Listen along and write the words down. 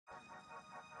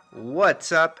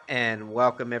What's up, and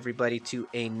welcome everybody to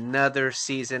another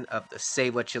season of the Say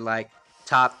What You Like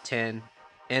Top 10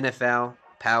 NFL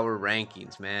Power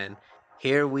Rankings, man.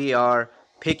 Here we are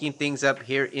picking things up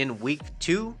here in week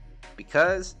 2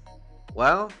 because,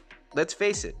 well, let's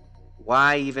face it,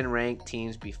 why even rank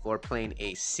teams before playing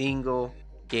a single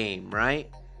game, right?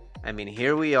 I mean,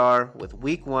 here we are with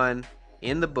week 1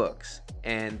 in the books,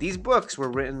 and these books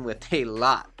were written with a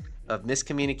lot of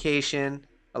miscommunication,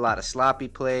 a lot of sloppy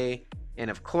play, and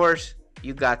of course,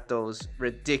 you got those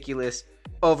ridiculous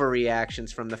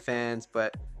overreactions from the fans.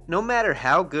 But no matter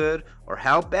how good or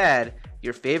how bad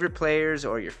your favorite players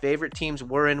or your favorite teams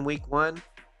were in week 1,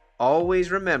 always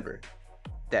remember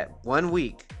that 1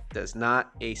 week does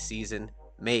not a season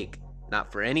make.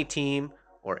 Not for any team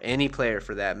or any player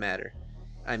for that matter.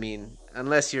 I mean,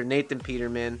 unless you're Nathan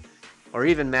Peterman or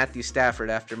even Matthew Stafford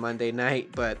after Monday night,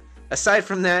 but aside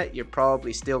from that, you're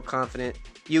probably still confident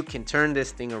you can turn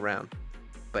this thing around.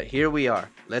 But here we are.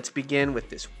 Let's begin with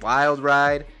this wild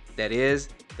ride that is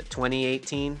the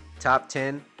 2018 Top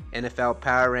 10 NFL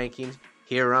Power Rankings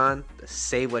here on the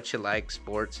Say What You Like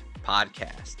Sports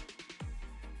Podcast.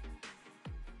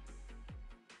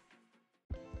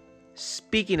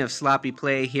 Speaking of sloppy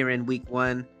play here in week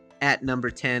 1, at number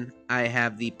 10, I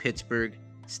have the Pittsburgh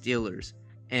Steelers.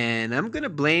 And I'm going to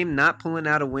blame not pulling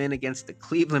out a win against the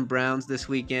Cleveland Browns this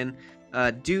weekend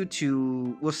due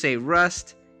to, we'll say,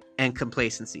 rust and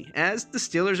complacency, as the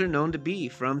Steelers are known to be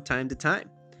from time to time.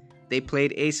 They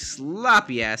played a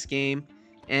sloppy-ass game,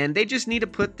 and they just need to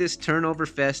put this turnover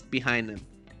fest behind them.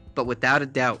 But without a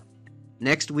doubt,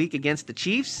 next week against the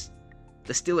Chiefs,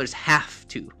 the Steelers have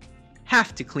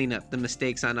to clean up the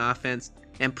mistakes on offense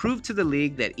and prove to the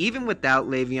league that even without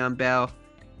Le'Veon Bell,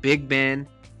 Big Ben,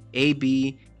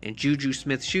 AB, and Juju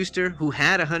Smith-Schuster, who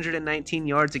had 119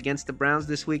 yards against the Browns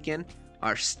this weekend,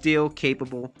 are still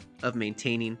capable of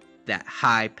maintaining that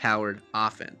high-powered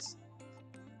offense.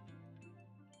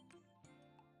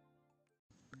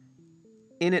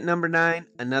 In at number 9,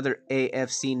 another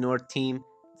AFC North team,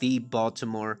 the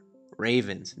Baltimore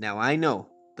Ravens. Now, I know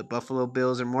the Buffalo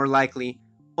Bills are more likely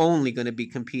only going to be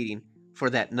competing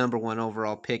for that number 1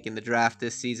 overall pick in the draft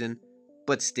this season,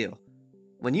 but still,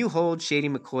 when you hold Shady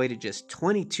McCoy to just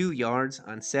 22 yards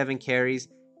on 7 carries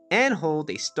and hold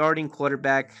a starting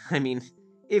quarterback, I mean,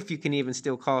 if you can even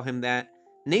still call him that,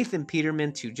 Nathan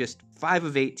Peterman to just 5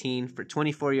 of 18 for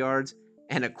 24 yards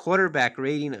and a quarterback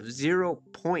rating of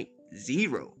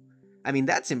 0.0. I mean,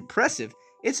 that's impressive.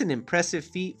 It's an impressive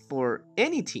feat for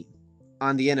any team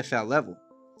on the NFL level.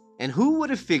 And who would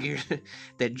have figured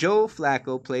that Joe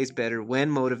Flacco plays better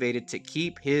when motivated to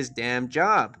keep his damn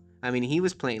job? I mean, he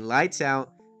was playing lights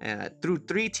out, threw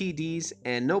 3 TDs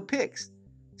and no picks.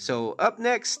 So up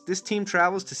next, this team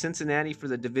travels to Cincinnati for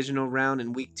the divisional round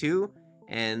in week 2,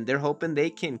 and they're hoping they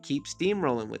can keep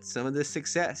steamrolling with some of this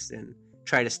success and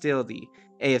try to steal the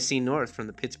AFC North from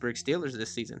the Pittsburgh Steelers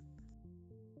this season.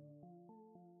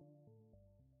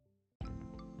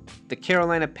 The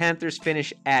Carolina Panthers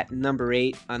finish at number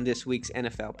 8 on this week's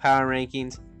NFL Power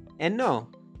Rankings. And no,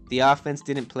 the offense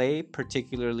didn't play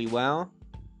particularly well.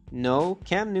 No,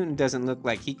 Cam Newton doesn't look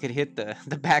like he could hit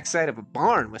the backside of a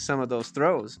barn with some of those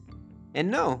throws.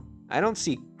 And no, I don't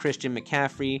see Christian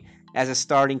McCaffrey as a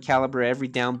starting caliber every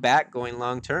down back going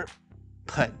long term.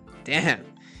 But damn,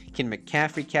 can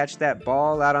McCaffrey catch that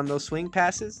ball out on those swing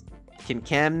passes? Can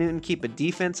Cam Newton keep a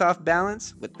defense off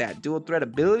balance with that dual threat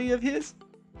ability of his?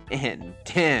 And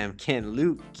damn, can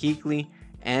Luke Kuechly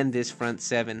and this front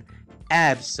 7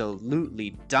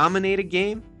 absolutely dominate a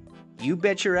game? You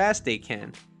bet your ass they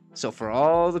can. So for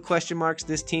all the question marks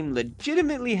this team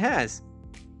legitimately has,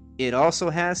 it also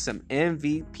has some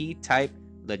MVP type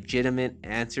legitimate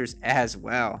answers as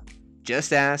well.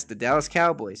 Just ask the Dallas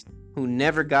Cowboys, who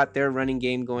never got their running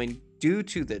game going due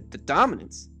to the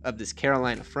dominance of this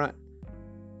Carolina front.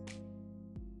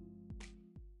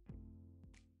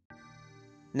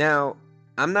 Now,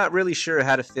 I'm not really sure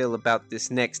how to feel about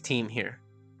this next team here.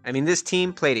 I mean, this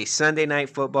team played a Sunday night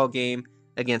football game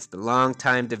against the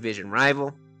longtime division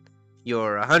rival.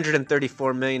 Your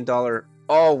 $134 million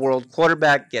all-world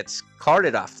quarterback gets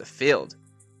carted off the field,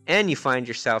 and you find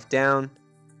yourself down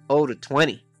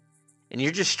 0-20, and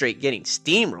you're just straight getting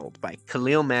steamrolled by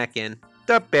Khalil Mack and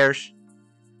the Bears.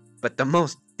 But the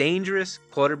most dangerous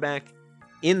quarterback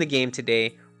in the game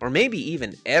today, or maybe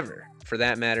even ever for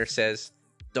that matter, says,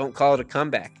 don't call it a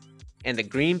comeback. And the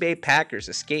Green Bay Packers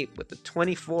escape with a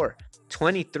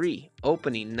 24-23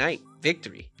 opening night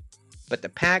victory. But the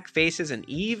Pack faces an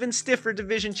even stiffer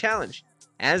division challenge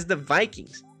as the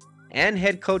Vikings and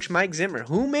head coach Mike Zimmer,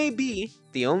 who may be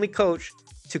the only coach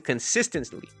to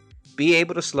consistently be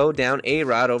able to slow down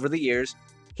A-Rod over the years.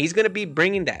 He's going to be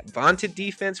bringing that vaunted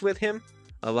defense with him,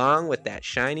 along with that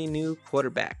shiny new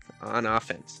quarterback on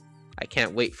offense. I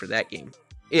can't wait for that game,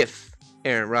 if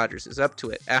Aaron Rodgers is up to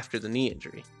it after the knee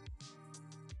injury.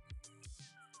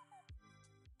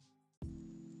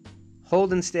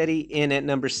 Holding steady in at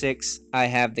number 6, I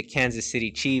have the Kansas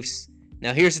City Chiefs.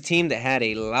 Now here's a team that had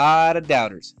a lot of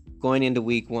doubters going into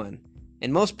week 1.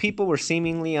 And most people were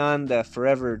seemingly on the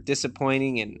forever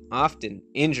disappointing and often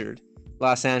injured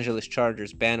Los Angeles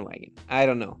Chargers bandwagon. I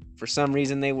don't know. For some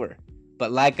reason they were.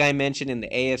 But like I mentioned in the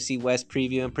AFC West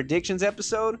preview and predictions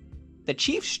episode, the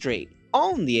Chiefs straight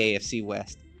own the AFC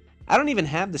West. I don't even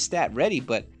have the stat ready,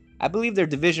 but I believe their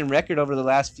division record over the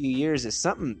last few years is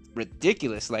something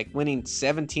ridiculous, like winning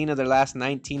 17 of their last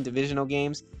 19 divisional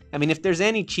games. I mean, if there's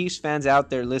any Chiefs fans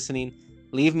out there listening,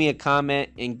 leave me a comment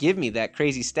and give me that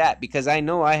crazy stat, because I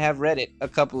know I have read it a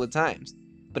couple of times.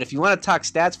 But if you want to talk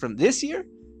stats from this year,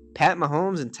 Pat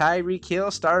Mahomes and Tyreek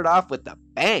Hill started off with a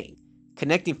bang,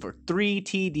 connecting for 3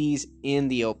 TDs in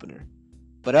the opener.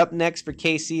 But up next for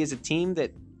KC is a team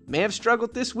that may have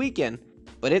struggled this weekend,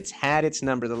 but it's had its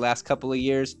number the last couple of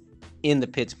years in the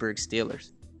Pittsburgh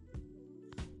Steelers.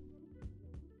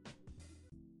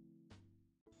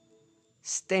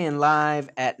 Staying live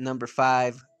at number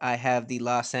 5, I have the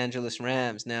Los Angeles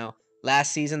Rams. Now,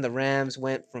 last season the Rams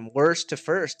went from worst to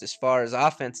first as far as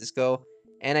offenses go,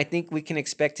 and I think we can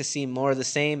expect to see more of the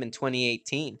same in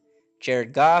 2018.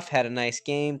 Jared Goff had a nice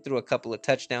game, threw a couple of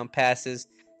touchdown passes.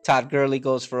 Todd Gurley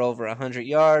goes for over 100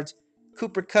 yards.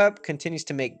 Cooper Kupp continues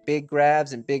to make big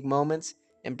grabs and big moments.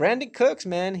 And Brandon Cooks,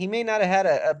 man, he may not have had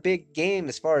a big game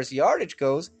as far as yardage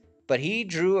goes, but he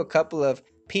drew a couple of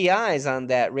PIs on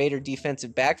that Raider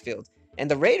defensive backfield.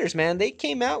 And the Raiders, man, they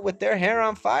came out with their hair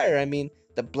on fire. I mean,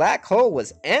 the black hole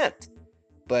was amped.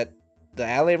 But the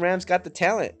LA Rams got the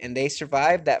talent, and they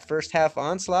survived that first half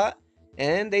onslaught,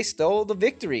 and they stole the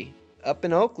victory up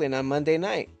in Oakland on Monday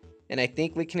night. And I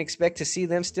think we can expect to see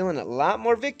them stealing a lot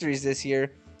more victories this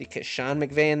year, because Sean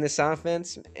McVay in this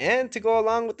offense, and to go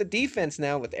along with the defense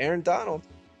now with Aaron Donald,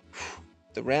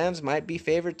 the Rams might be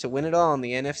favored to win it all in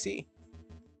the NFC.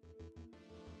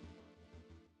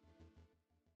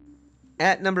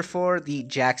 At number 4, the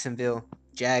Jacksonville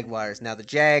Jaguars. Now the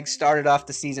Jags started off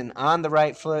the season on the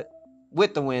right foot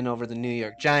with the win over the New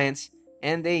York Giants,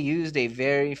 and they used a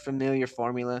very familiar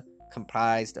formula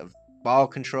comprised of ball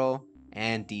control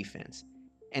and defense.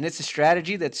 And it's a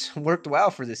strategy that's worked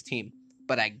well for this team.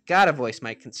 But I gotta voice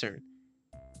my concern.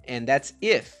 And that's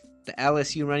if the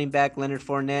LSU running back Leonard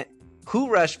Fournette, who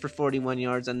rushed for 41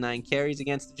 yards on 9 carries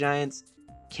against the Giants,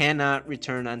 cannot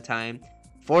return on time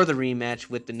for the rematch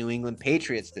with the New England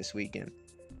Patriots this weekend.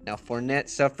 Now, Fournette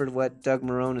suffered what Doug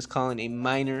Marrone is calling a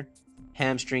minor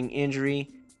hamstring injury.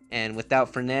 And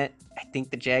without Fournette, I think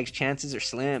the Jags' chances are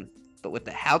slim. But with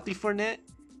the healthy Fournette,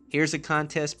 here's a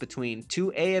contest between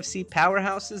 2 AFC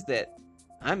powerhouses that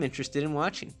I'm interested in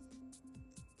watching.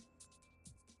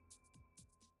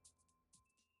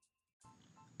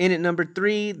 In at number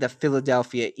 3, the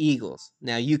Philadelphia Eagles.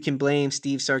 Now, you can blame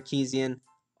Steve Sarkisian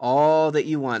all that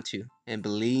you want to, and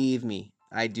believe me,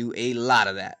 I do a lot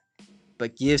of that.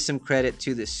 But give some credit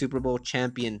to the Super Bowl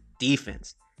champion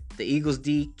defense. The Eagles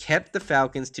D kept the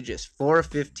Falcons to just 4 of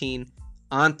 15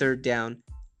 on 3rd down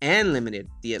and limited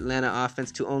the Atlanta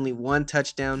offense to only 1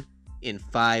 touchdown in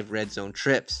 5 red zone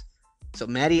trips. So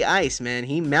Matty Ice, man,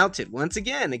 he melted once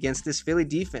again against this Philly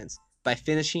defense by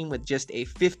finishing with just a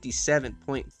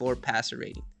 57.4 passer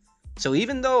rating. So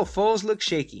even though Foles looks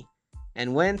shaky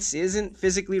and Wentz isn't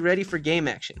physically ready for game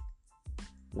action,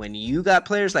 when you got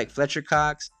players like Fletcher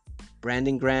Cox,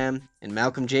 Brandon Graham, and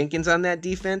Malcolm Jenkins on that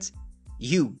defense,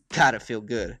 you gotta feel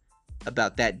good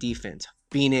about that defense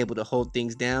being able to hold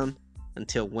things down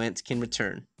until Wentz can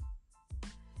return.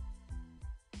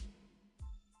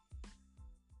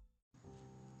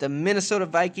 The Minnesota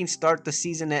Vikings start the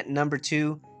season at number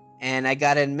 2. And I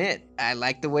gotta admit, I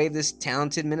like the way this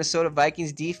talented Minnesota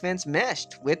Vikings defense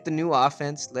meshed with the new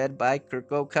offense led by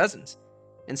Kirk Cousins.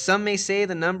 And some may say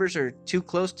the numbers are too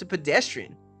close to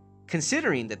pedestrian,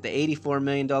 considering that the $84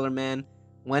 million man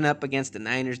went up against the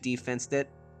Niners defense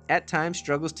that at times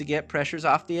struggles to get pressures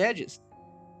off the edges.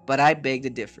 But I beg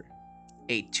to differ.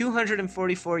 A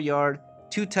 244-yard,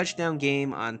 2-touchdown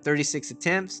game on 36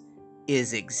 attempts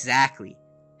is exactly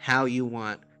how you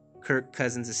want Kirk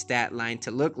Cousins' stat line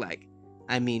to look like.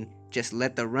 I mean, just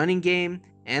let the running game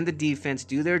and the defense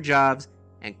do their jobs,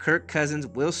 and Kirk Cousins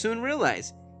will soon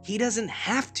realize he doesn't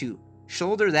have to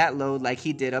shoulder that load like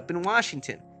he did up in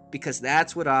Washington, because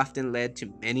that's what often led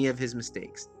to many of his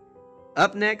mistakes.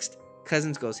 Up next,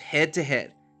 Cousins goes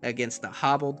head-to-head against the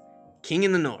hobbled King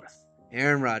in the North,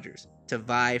 Aaron Rodgers, to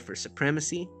vie for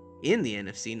supremacy in the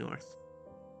NFC North.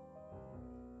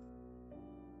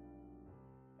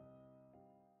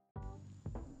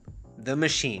 The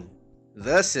machine,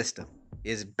 the system,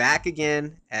 is back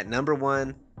again at number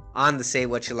 1 on the Say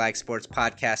What You Like Sports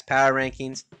Podcast Power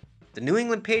Rankings. The New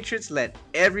England Patriots let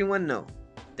everyone know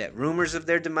that rumors of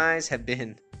their demise have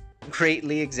been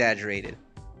greatly exaggerated.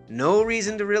 No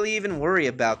reason to really even worry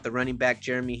about the running back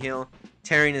Jeremy Hill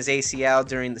tearing his ACL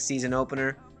during the season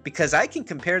opener, because I can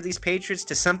compare these Patriots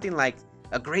to something like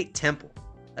a great temple.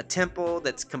 A temple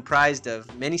that's comprised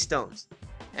of many stones,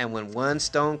 and when one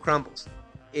stone crumbles,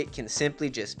 it can simply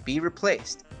just be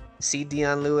replaced. See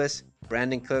Dion Lewis,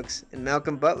 Brandon Cooks, and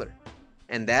Malcolm Butler.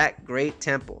 And that great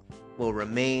temple will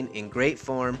remain in great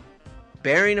form,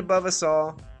 bearing above us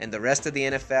all, and the rest of the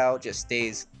NFL just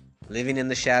stays living in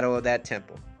the shadow of that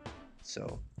temple.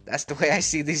 So that's the way I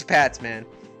see these Pats, man.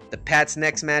 The Pats'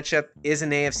 next matchup is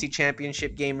an AFC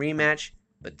Championship game rematch,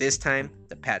 but this time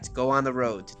the Pats go on the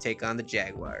road to take on the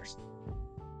Jaguars.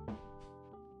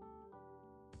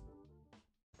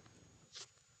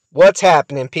 What's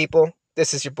happening, people?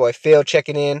 This is your boy Phil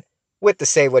checking in with the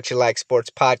Say What You Like Sports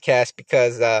Podcast,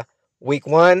 because week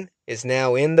 1 is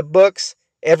now in the books.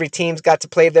 Every team's got to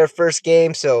play their first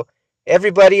game, so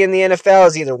everybody in the NFL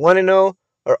is either 1-0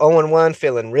 or 0-1,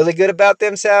 feeling really good about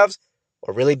themselves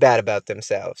or really bad about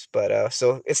themselves. But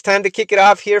so it's time to kick it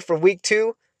off here for week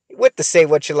 2 with the Say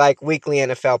What You Like weekly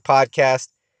NFL podcast.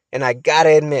 And I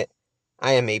gotta admit,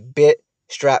 I am a bit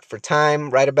strapped for time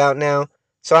right about now.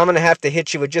 So I'm going to have to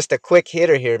hit you with just a quick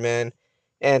hitter here, man.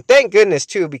 And thank goodness,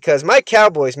 too, because my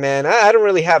Cowboys, man, I don't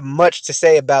really have much to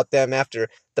say about them after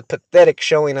the pathetic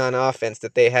showing on offense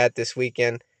that they had this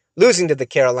weekend, losing to the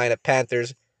Carolina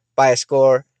Panthers by a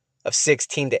score of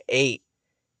 16-8.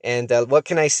 And what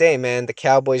can I say, man? The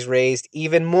Cowboys raised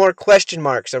even more question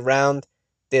marks around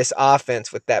this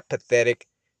offense with that pathetic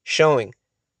showing.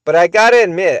 But I got to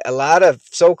admit, a lot of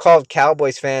so-called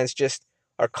Cowboys fans just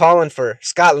are calling for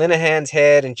Scott Linehan's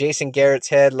head and Jason Garrett's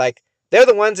head like they're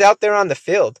the ones out there on the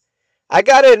field. I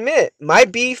gotta admit, my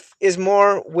beef is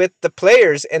more with the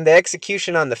players and the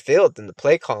execution on the field than the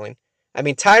play calling. I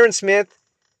mean, Tyron Smith,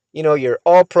 your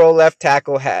all-pro left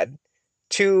tackle, had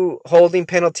 2 holding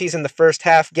penalties in the first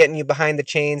half, getting you behind the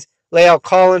chains. La'el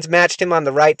Collins matched him on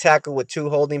the right tackle with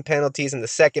 2 holding penalties in the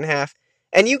second half.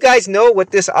 And you guys know what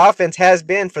this offense has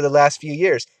been for the last few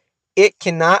years. It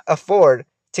cannot afford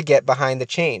to get behind the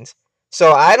chains.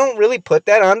 So I don't really put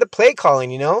that on the play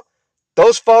calling,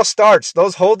 Those false starts,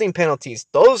 those holding penalties,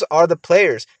 those are the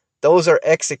players. Those are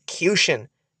execution.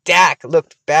 Dak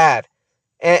looked bad.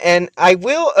 And I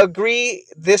will agree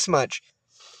this much.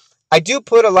 I do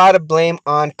put a lot of blame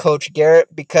on Coach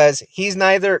Garrett because he's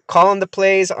neither calling the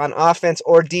plays on offense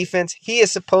or defense. He is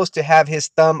supposed to have his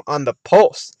thumb on the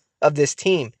pulse of this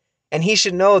team. And he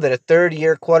should know that a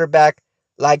third-year quarterback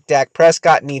like Dak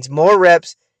Prescott needs more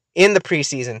reps in the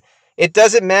preseason. It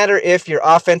doesn't matter if your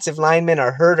offensive linemen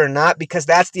are hurt or not, because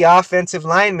that's the offensive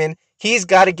lineman he's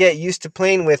got to get used to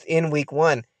playing with in week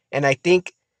 1. And I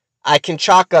think I can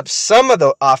chalk up some of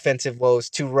the offensive woes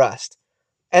to rust.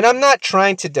 And I'm not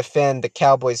trying to defend the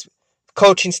Cowboys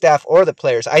coaching staff or the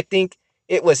players. I think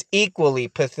it was equally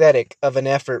pathetic of an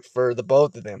effort for the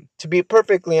both of them. To be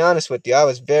perfectly honest with you, I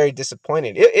was very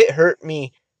disappointed. It hurt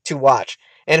me to watch,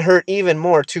 and hurt even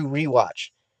more to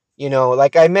rewatch.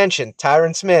 Like I mentioned,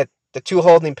 Tyron Smith, the 2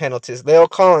 holding penalties. La'el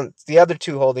Collins, the other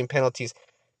 2 holding penalties.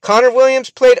 Connor Williams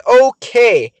played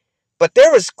okay, but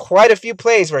there was quite a few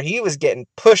plays where he was getting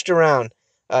pushed around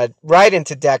right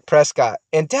into Dak Prescott.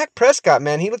 And Dak Prescott,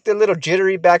 man, he looked a little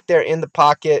jittery back there in the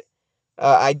pocket.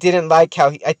 I didn't like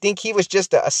how I think he was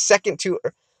just a second too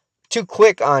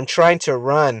quick on trying to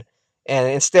run. And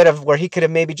instead of where he could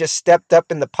have maybe just stepped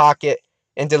up in the pocket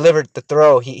and delivered the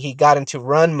throw, he got into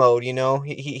run mode.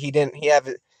 He didn't.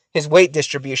 His weight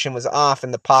distribution was off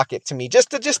in the pocket to me,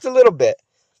 just a little bit.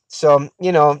 So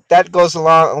that goes a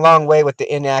long way with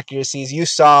the inaccuracies. You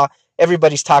saw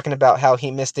everybody's talking about how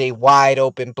he missed a wide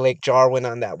open Blake Jarwin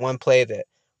on that one play that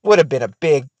would have been a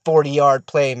big 40-yard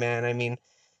play, man. I mean,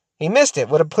 he missed it.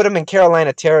 Would have put him in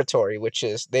Carolina territory, which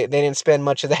is they didn't spend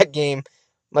much of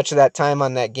that time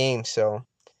on that game. So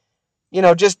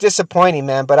just disappointing,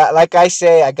 man. But like I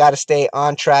say, I got to stay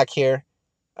on track here.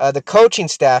 The coaching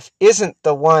staff isn't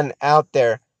the one out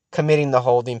there committing the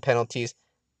holding penalties.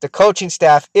 The coaching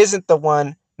staff isn't the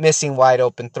one missing wide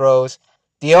open throws.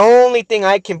 The only thing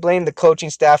I can blame the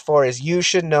coaching staff for is you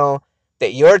should know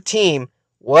that your team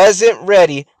wasn't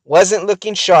ready, wasn't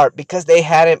looking sharp because they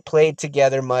hadn't played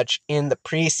together much in the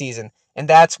preseason. And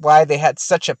that's why they had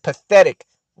such a pathetic,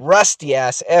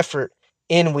 rusty-ass effort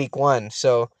in week 1.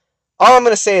 So all I'm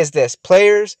going to say is this.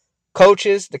 Players,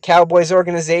 coaches, the Cowboys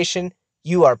organization,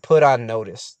 you are put on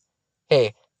notice.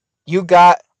 Hey, you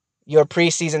got your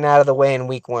preseason out of the way in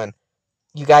week 1.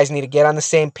 You guys need to get on the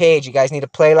same page. You guys need to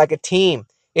play like a team.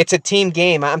 It's a team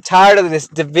game. I'm tired of this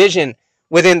division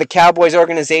within the Cowboys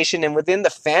organization and within the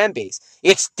fan base.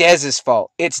 It's Dez's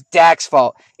fault. It's Dak's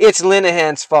fault. It's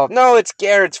Linehan's fault. No, it's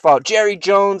Garrett's fault. Jerry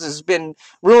Jones has been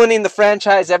ruining the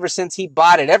franchise ever since he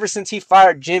bought it, ever since he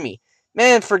fired Jimmy.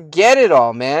 Man, forget it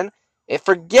all, man.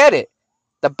 Forget it.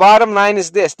 The bottom line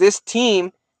is this. This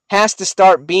team has to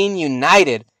start being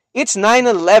united. It's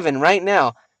 9/11 right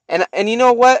now. And you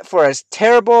know what? For as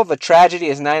terrible of a tragedy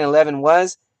as 9/11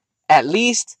 was, at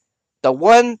least the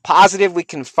one positive we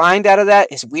can find out of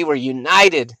that is we were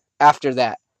united after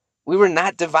that. We were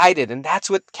not divided, and that's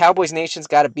what Cowboys Nation's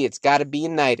got to be. It's got to be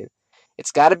united.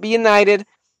 It's got to be united.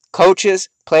 Coaches,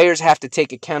 players have to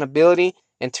take accountability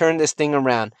and turn this thing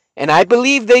around. And I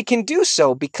believe they can do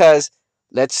so because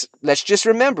let's just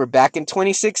remember back in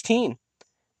 2016,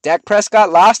 Dak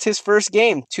Prescott lost his first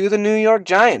game to the New York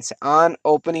Giants on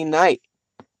opening night.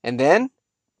 And then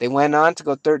they went on to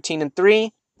go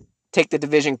 13-3, take the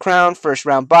division crown, first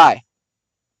round bye.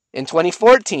 In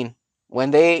 2014,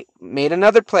 when they made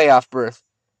another playoff berth,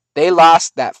 they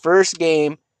lost that first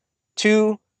game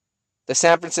to the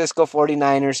San Francisco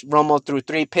 49ers. Romo threw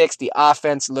 3 picks. The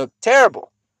offense looked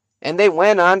terrible. And they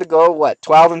went on to go,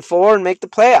 12-4 and make the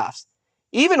playoffs.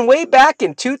 Even way back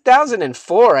in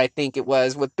 2004, I think it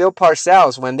was, with Bill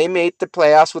Parcells, when they made the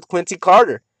playoffs with Quincy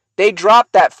Carter. They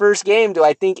dropped that first game to,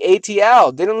 I think,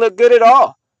 ATL. Didn't look good at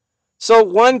all. So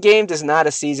one game does not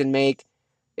a season make.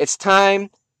 It's time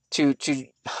to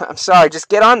just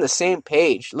get on the same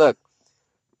page. Look,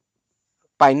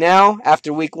 by now,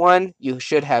 after week 1, you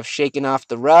should have shaken off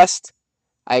the rust.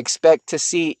 I expect to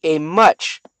see a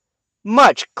much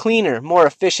cleaner, more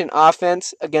efficient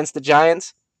offense against the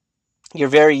Giants. You're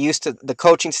very used to the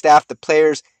coaching staff, the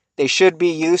players. They should be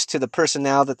used to the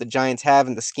personnel that the Giants have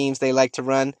and the schemes they like to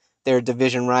run. They're a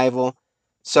division rival.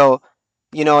 So,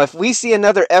 if we see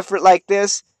another effort like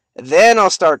this, then I'll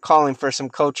start calling for some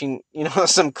coaching,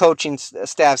 some coaching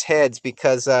staff's heads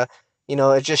because,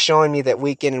 it's just showing me that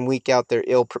week in and week out they're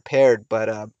ill prepared. But,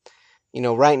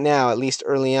 right now, at least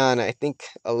early on, I think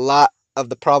a lot of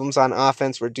the problems on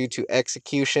offense were due to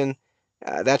execution.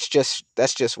 That's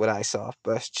just what I saw,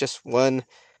 but it's just one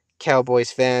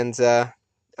Cowboys fan's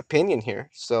opinion here.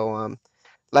 So,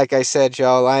 like I said,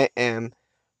 y'all, I am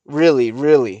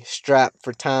really strapped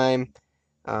for time.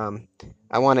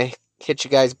 I want to hit you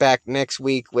guys back next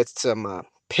week with some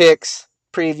picks,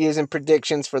 previews, and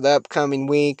predictions for the upcoming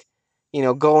week.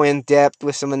 Go in depth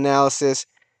with some analysis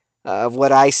of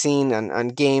what I seen on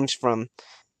games from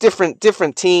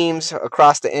different teams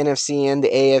across the NFC and the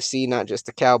AFC, not just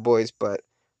the Cowboys. But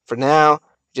for now,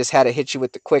 just had to hit you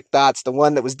with the quick thoughts. The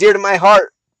one that was dear to my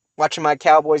heart, watching my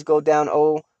Cowboys go down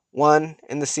 0-1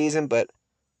 in the season, but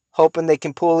hoping they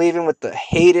can pull even with the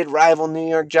hated rival New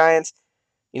York Giants.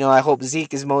 I hope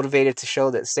Zeke is motivated to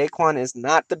show that Saquon is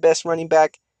not the best running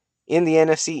back in the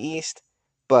NFC East.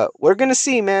 But we're going to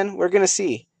see, man. We're going to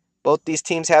see. Both these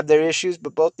teams have their issues,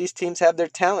 but both these teams have their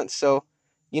talents. So,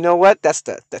 you know what? That's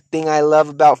the thing I love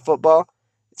about football.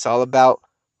 It's all about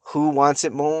who wants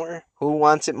it more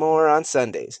on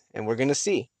Sundays. And we're going to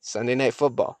see Sunday Night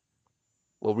Football.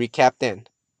 We'll recap then.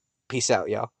 Peace out,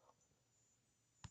 y'all.